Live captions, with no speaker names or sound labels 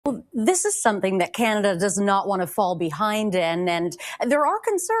This is something that Canada does not want to fall behind in, and there are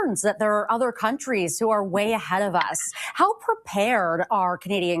concerns that there are other countries who are way ahead of us. How prepared are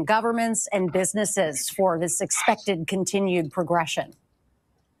Canadian governments and businesses for this expected continued progression?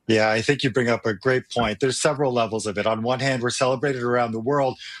 Yeah, I think you bring up a great point. There's several levels of it. On one hand, we're celebrated around the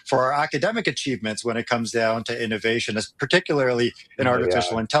world for our academic achievements when it comes down to innovation, particularly in Oh, yeah.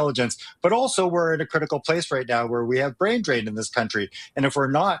 artificial intelligence. But also, we're in a critical place right now where we have brain drain in this country. And if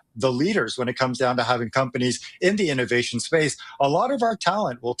we're not the leaders when it comes down to having companies in the innovation space, a lot of our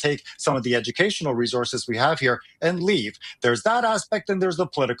talent will take some of the educational resources we have here and leave. There's that aspect, and there's the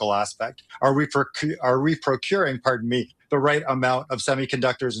political aspect. Are we procuring, pardon me, the right amount of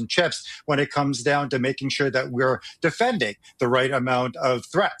semiconductors and chips when it comes down to making sure that we're defending the right amount of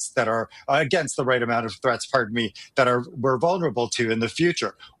threats that are against the right amount of threats, pardon me, that are we're vulnerable to in the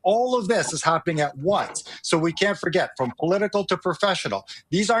future. All of this is happening at once. So we can't forget, from political to professional,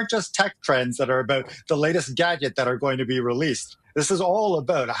 these aren't just tech trends that are about the latest gadget that are going to be released. This is all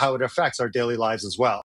about how it affects our daily lives as well.